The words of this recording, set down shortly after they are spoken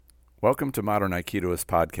Welcome to Modern Aikidoist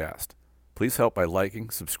Podcast. Please help by liking,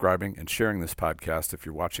 subscribing, and sharing this podcast if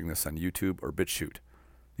you're watching this on YouTube or BitChute.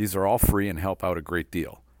 These are all free and help out a great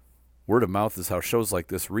deal. Word of mouth is how shows like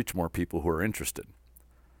this reach more people who are interested.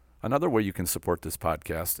 Another way you can support this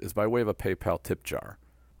podcast is by way of a PayPal tip jar.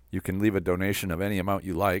 You can leave a donation of any amount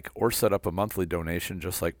you like or set up a monthly donation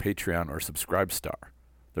just like Patreon or Subscribestar.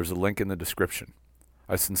 There's a link in the description.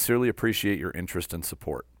 I sincerely appreciate your interest and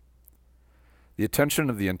support. The attention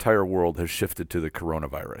of the entire world has shifted to the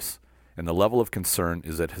coronavirus, and the level of concern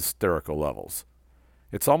is at hysterical levels.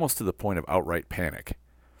 It's almost to the point of outright panic.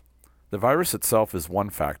 The virus itself is one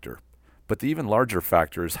factor, but the even larger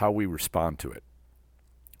factor is how we respond to it.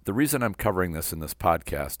 The reason I'm covering this in this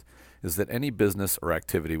podcast is that any business or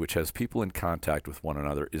activity which has people in contact with one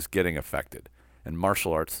another is getting affected, and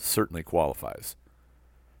martial arts certainly qualifies.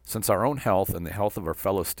 Since our own health and the health of our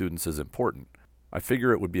fellow students is important, I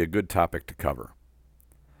figure it would be a good topic to cover.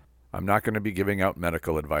 I'm not going to be giving out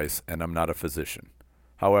medical advice, and I'm not a physician.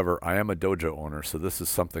 However, I am a dojo owner, so this is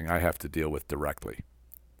something I have to deal with directly.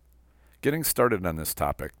 Getting started on this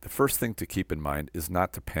topic, the first thing to keep in mind is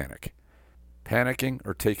not to panic. Panicking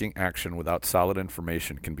or taking action without solid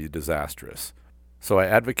information can be disastrous, so I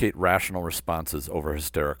advocate rational responses over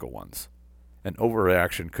hysterical ones. An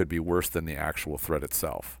overreaction could be worse than the actual threat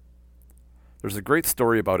itself. There's a great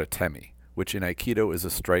story about Atemi, which in Aikido is a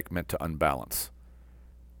strike meant to unbalance.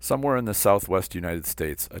 Somewhere in the southwest United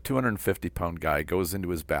States, a 250-pound guy goes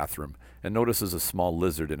into his bathroom and notices a small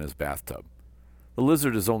lizard in his bathtub. The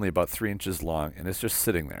lizard is only about 3 inches long and is just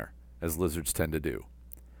sitting there, as lizards tend to do.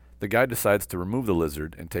 The guy decides to remove the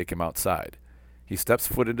lizard and take him outside. He steps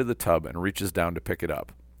foot into the tub and reaches down to pick it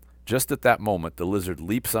up. Just at that moment, the lizard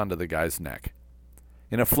leaps onto the guy's neck.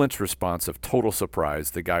 In a flinch response of total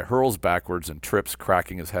surprise, the guy hurls backwards and trips,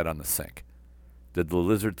 cracking his head on the sink. Did the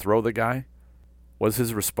lizard throw the guy? Was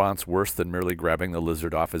his response worse than merely grabbing the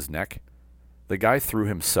lizard off his neck? The guy threw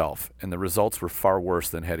himself, and the results were far worse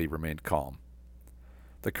than had he remained calm.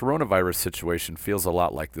 The coronavirus situation feels a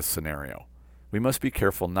lot like this scenario. We must be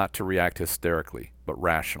careful not to react hysterically, but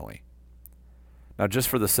rationally. Now, just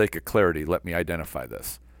for the sake of clarity, let me identify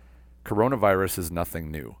this. Coronavirus is nothing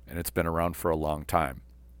new, and it's been around for a long time.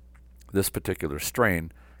 This particular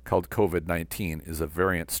strain, called COVID-19, is a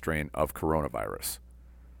variant strain of coronavirus.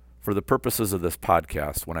 For the purposes of this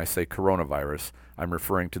podcast, when I say coronavirus, I'm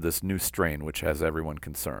referring to this new strain which has everyone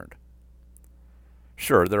concerned.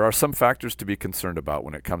 Sure, there are some factors to be concerned about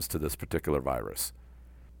when it comes to this particular virus.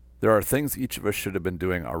 There are things each of us should have been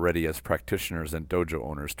doing already as practitioners and dojo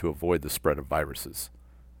owners to avoid the spread of viruses.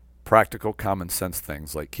 Practical common sense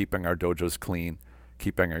things like keeping our dojos clean,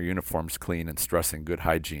 keeping our uniforms clean, and stressing good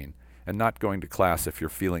hygiene, and not going to class if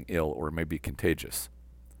you're feeling ill or may be contagious.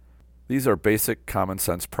 These are basic common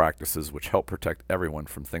sense practices which help protect everyone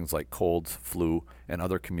from things like colds, flu, and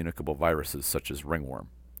other communicable viruses such as ringworm.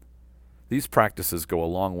 These practices go a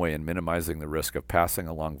long way in minimizing the risk of passing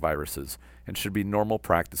along viruses and should be normal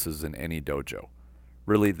practices in any dojo.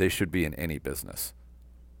 Really, they should be in any business.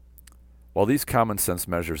 While these common sense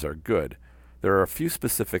measures are good, there are a few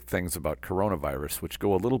specific things about coronavirus which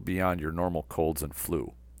go a little beyond your normal colds and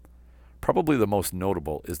flu. Probably the most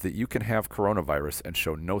notable is that you can have coronavirus and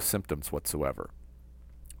show no symptoms whatsoever.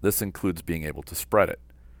 This includes being able to spread it.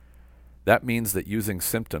 That means that using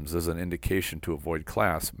symptoms as an indication to avoid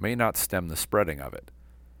class may not stem the spreading of it.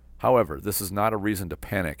 However, this is not a reason to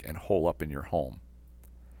panic and hole up in your home.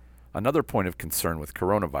 Another point of concern with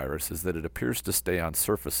coronavirus is that it appears to stay on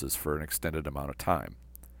surfaces for an extended amount of time.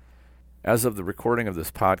 As of the recording of this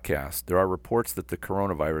podcast, there are reports that the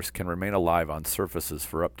coronavirus can remain alive on surfaces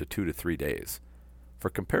for up to 2 to 3 days. For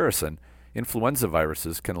comparison, influenza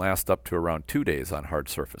viruses can last up to around 2 days on hard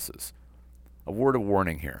surfaces. A word of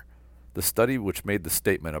warning here. The study which made the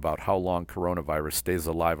statement about how long coronavirus stays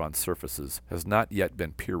alive on surfaces has not yet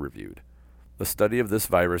been peer-reviewed. The study of this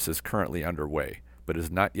virus is currently underway, but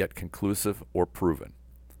is not yet conclusive or proven.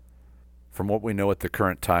 From what we know at the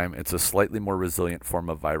current time, it's a slightly more resilient form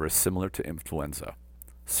of virus similar to influenza.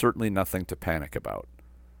 Certainly nothing to panic about.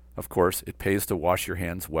 Of course, it pays to wash your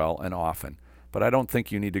hands well and often, but I don't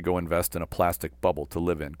think you need to go invest in a plastic bubble to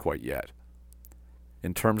live in quite yet.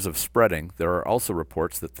 In terms of spreading, there are also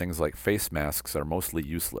reports that things like face masks are mostly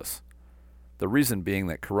useless. The reason being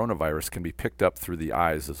that coronavirus can be picked up through the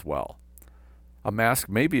eyes as well. A mask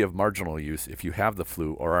may be of marginal use if you have the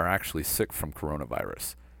flu or are actually sick from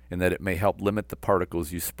coronavirus, in that it may help limit the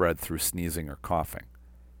particles you spread through sneezing or coughing.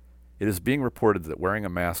 It is being reported that wearing a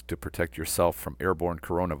mask to protect yourself from airborne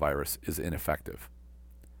coronavirus is ineffective.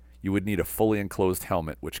 You would need a fully enclosed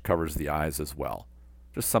helmet which covers the eyes as well.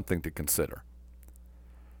 Just something to consider.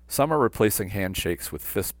 Some are replacing handshakes with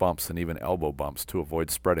fist bumps and even elbow bumps to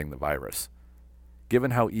avoid spreading the virus.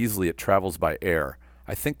 Given how easily it travels by air,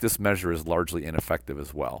 I think this measure is largely ineffective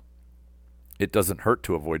as well. It doesn't hurt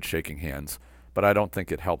to avoid shaking hands, but I don't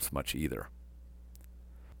think it helps much either.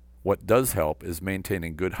 What does help is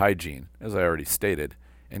maintaining good hygiene, as I already stated,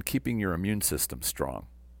 and keeping your immune system strong.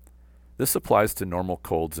 This applies to normal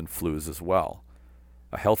colds and flus as well.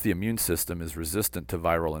 A healthy immune system is resistant to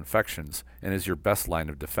viral infections and is your best line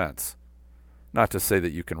of defense. Not to say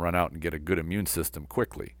that you can run out and get a good immune system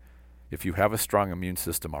quickly. If you have a strong immune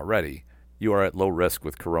system already, you are at low risk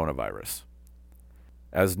with coronavirus.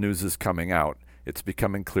 As news is coming out, it's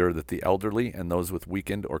becoming clear that the elderly and those with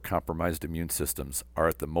weakened or compromised immune systems are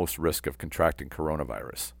at the most risk of contracting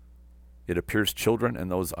coronavirus. It appears children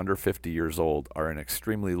and those under 50 years old are an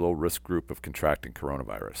extremely low-risk group of contracting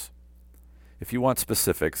coronavirus. If you want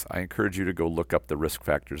specifics, I encourage you to go look up the risk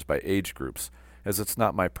factors by age groups, as it's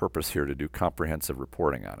not my purpose here to do comprehensive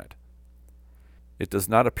reporting on it. It does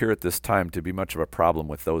not appear at this time to be much of a problem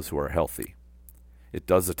with those who are healthy. It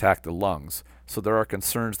does attack the lungs, so there are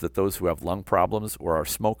concerns that those who have lung problems or are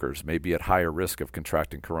smokers may be at higher risk of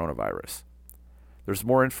contracting coronavirus. There's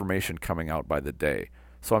more information coming out by the day,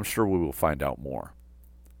 so I'm sure we will find out more.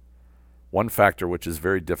 One factor which is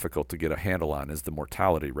very difficult to get a handle on is the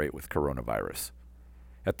mortality rate with coronavirus.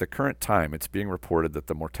 At the current time, it's being reported that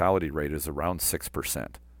the mortality rate is around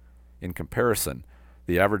 6%. In comparison,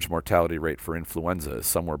 the average mortality rate for influenza is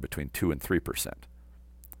somewhere between 2 and 3%.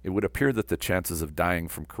 It would appear that the chances of dying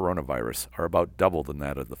from coronavirus are about double than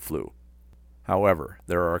that of the flu. However,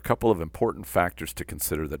 there are a couple of important factors to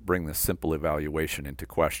consider that bring this simple evaluation into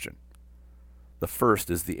question. The first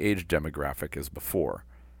is the age demographic as before.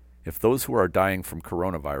 If those who are dying from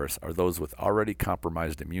coronavirus are those with already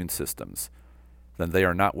compromised immune systems, then they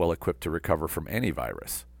are not well equipped to recover from any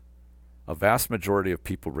virus. A vast majority of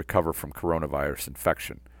people recover from coronavirus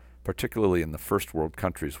infection, particularly in the first world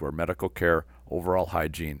countries where medical care, overall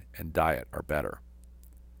hygiene, and diet are better.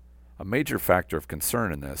 A major factor of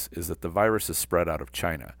concern in this is that the virus is spread out of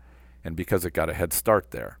China, and because it got a head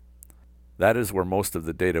start there. That is where most of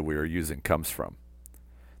the data we are using comes from.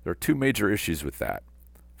 There are two major issues with that.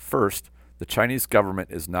 First, the Chinese government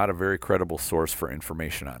is not a very credible source for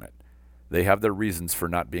information on it. They have their reasons for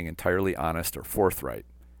not being entirely honest or forthright.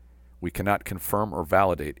 We cannot confirm or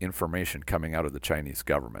validate information coming out of the Chinese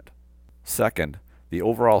government. Second, the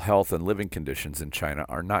overall health and living conditions in China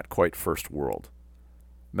are not quite first world.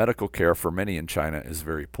 Medical care for many in China is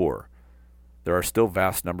very poor. There are still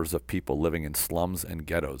vast numbers of people living in slums and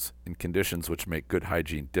ghettos in conditions which make good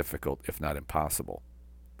hygiene difficult, if not impossible.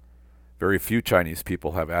 Very few Chinese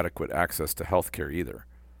people have adequate access to health care either.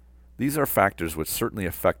 These are factors which certainly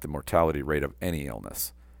affect the mortality rate of any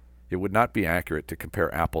illness. It would not be accurate to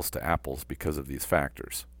compare apples to apples because of these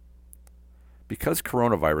factors. Because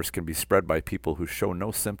coronavirus can be spread by people who show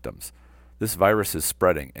no symptoms, this virus is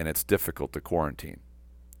spreading and it's difficult to quarantine.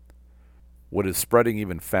 What is spreading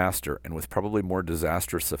even faster and with probably more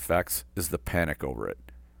disastrous effects is the panic over it.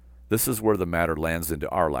 This is where the matter lands into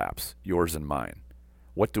our laps, yours and mine.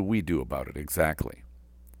 What do we do about it exactly?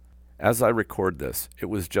 As I record this, it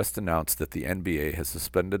was just announced that the NBA has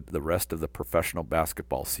suspended the rest of the professional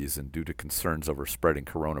basketball season due to concerns over spreading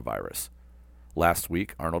coronavirus. Last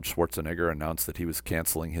week, Arnold Schwarzenegger announced that he was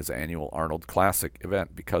canceling his annual Arnold Classic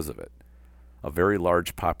event because of it. A very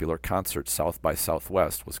large popular concert South by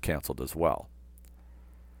Southwest was canceled as well.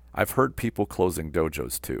 I've heard people closing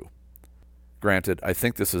dojos too. Granted, I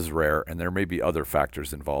think this is rare and there may be other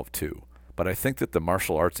factors involved too, but I think that the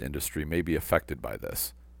martial arts industry may be affected by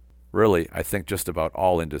this. Really, I think just about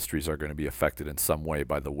all industries are going to be affected in some way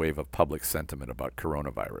by the wave of public sentiment about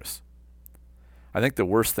coronavirus. I think the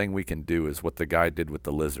worst thing we can do is what the guy did with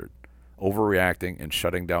the lizard. Overreacting and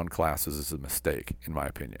shutting down classes is a mistake, in my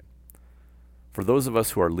opinion. For those of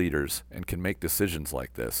us who are leaders and can make decisions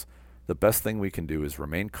like this, the best thing we can do is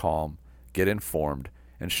remain calm, get informed,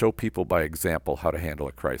 and show people by example how to handle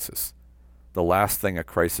a crisis. The last thing a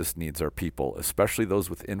crisis needs are people, especially those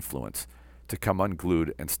with influence, to come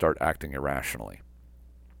unglued and start acting irrationally.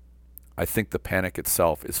 I think the panic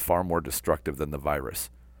itself is far more destructive than the virus,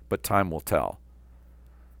 but time will tell.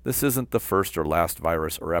 This isn't the first or last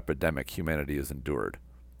virus or epidemic humanity has endured.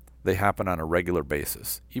 They happen on a regular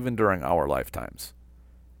basis, even during our lifetimes.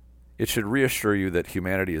 It should reassure you that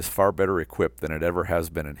humanity is far better equipped than it ever has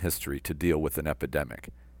been in history to deal with an epidemic,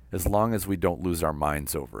 as long as we don't lose our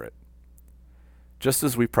minds over it. Just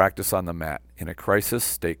as we practice on the mat, in a crisis,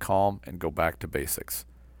 stay calm and go back to basics.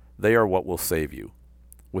 They are what will save you.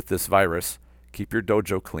 With this virus, keep your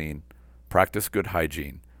dojo clean, practice good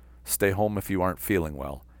hygiene, stay home if you aren't feeling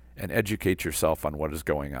well, and educate yourself on what is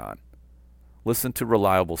going on. Listen to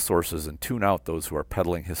reliable sources and tune out those who are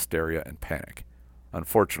peddling hysteria and panic.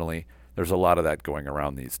 Unfortunately, there's a lot of that going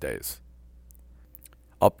around these days.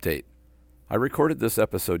 Update. I recorded this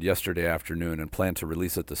episode yesterday afternoon and plan to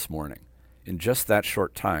release it this morning. In just that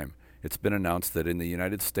short time, it's been announced that in the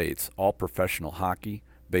United States, all professional hockey,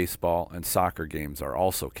 baseball, and soccer games are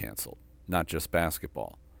also canceled, not just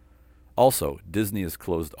basketball. Also, Disney has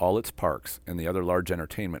closed all its parks, and the other large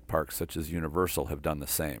entertainment parks such as Universal have done the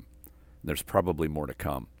same. There's probably more to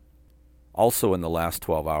come. Also in the last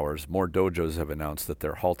 12 hours, more dojos have announced that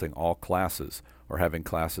they're halting all classes or having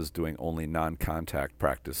classes doing only non-contact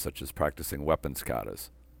practice such as practicing weapons katas.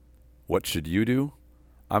 What should you do?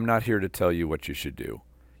 I'm not here to tell you what you should do.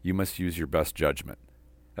 You must use your best judgment.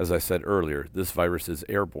 As I said earlier, this virus is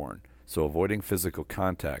airborne, so avoiding physical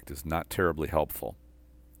contact is not terribly helpful.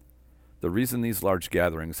 The reason these large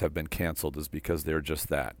gatherings have been canceled is because they're just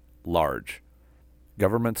that, large.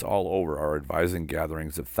 Governments all over are advising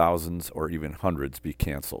gatherings of thousands or even hundreds be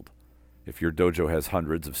canceled. If your dojo has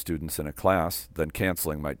hundreds of students in a class, then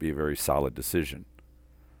canceling might be a very solid decision.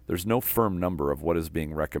 There's no firm number of what is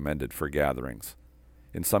being recommended for gatherings.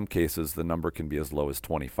 In some cases, the number can be as low as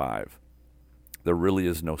 25. There really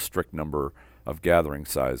is no strict number of gathering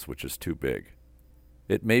size which is too big.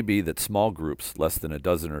 It may be that small groups, less than a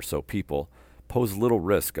dozen or so people, pose little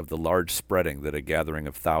risk of the large spreading that a gathering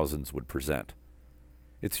of thousands would present.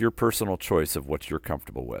 It's your personal choice of what you're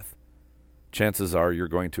comfortable with. Chances are you're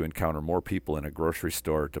going to encounter more people in a grocery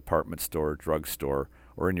store, department store, drugstore,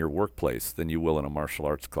 or in your workplace than you will in a martial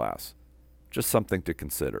arts class. Just something to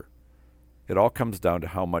consider. It all comes down to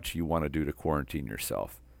how much you want to do to quarantine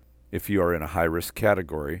yourself. If you are in a high-risk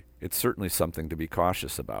category, it's certainly something to be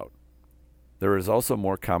cautious about. There is also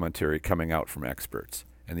more commentary coming out from experts,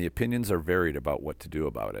 and the opinions are varied about what to do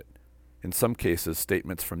about it. In some cases,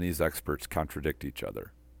 statements from these experts contradict each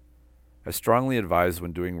other. I strongly advise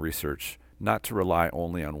when doing research not to rely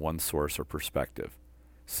only on one source or perspective.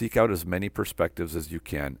 Seek out as many perspectives as you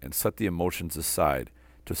can and set the emotions aside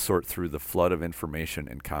to sort through the flood of information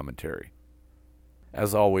and commentary.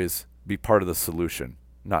 As always, be part of the solution,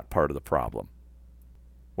 not part of the problem.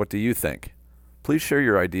 What do you think? Please share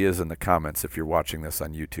your ideas in the comments if you're watching this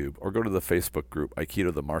on YouTube, or go to the Facebook group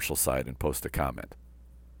Aikido the Martial Side and post a comment.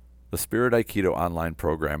 The Spirit Aikido online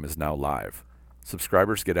program is now live.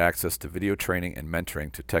 Subscribers get access to video training and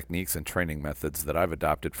mentoring to techniques and training methods that I've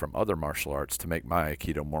adopted from other martial arts to make my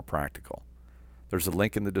Aikido more practical. There's a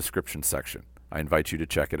link in the description section. I invite you to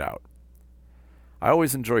check it out. I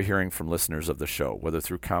always enjoy hearing from listeners of the show, whether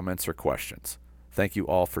through comments or questions. Thank you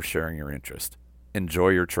all for sharing your interest. Enjoy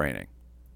your training.